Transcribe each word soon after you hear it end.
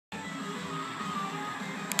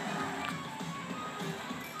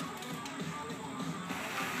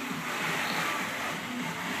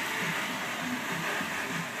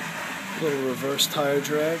Little reverse tire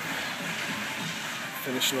drag.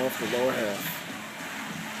 Finishing off the lower half.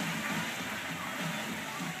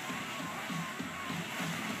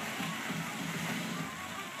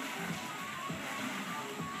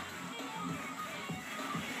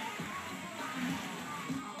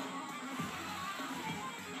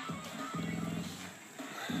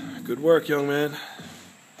 Good work, young man.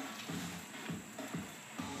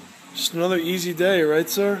 Just another easy day, right,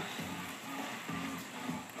 sir?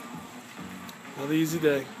 Another easy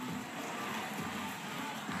day.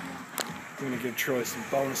 I'm going to give Troy some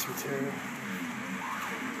bonus material.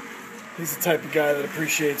 He's the type of guy that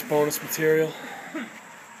appreciates bonus material.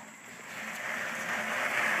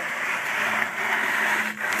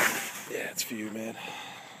 Yeah, it's for you, man.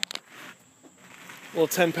 A little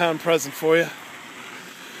 10-pound present for you.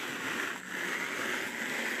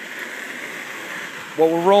 What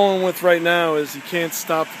we're rolling with right now is you can't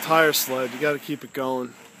stop the tire sled. You got to keep it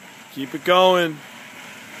going. Keep it going.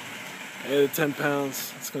 Added 10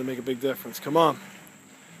 pounds. It's going to make a big difference. Come on.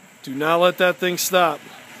 Do not let that thing stop.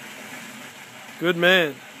 Good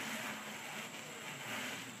man.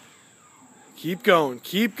 Keep going.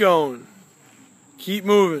 Keep going. Keep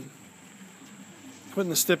moving. Putting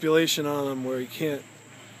the stipulation on him where he can't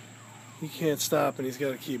stop and he's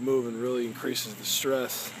got to keep moving really increases the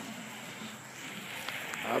stress.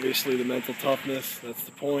 Obviously the mental toughness, that's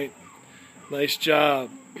the point. Nice job.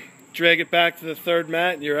 Drag it back to the third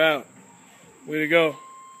mat and you're out. Way to go.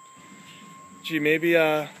 Gee, maybe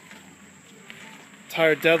tire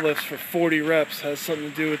deadlifts for 40 reps has something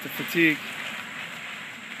to do with the fatigue.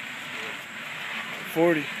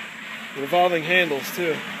 40. Revolving handles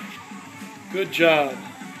too. Good job.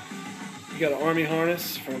 You got an Army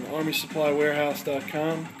harness from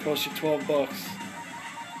ArmySupplyWarehouse.com. Cost you 12 bucks.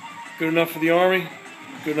 Good enough for the Army?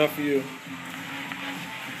 Good enough for you.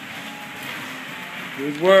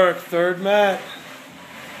 Good work. Third mat.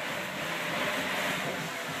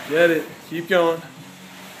 Get it. Keep going.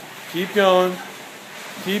 Keep going.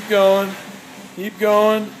 Keep going. Keep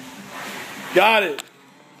going. Got it.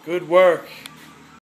 Good work.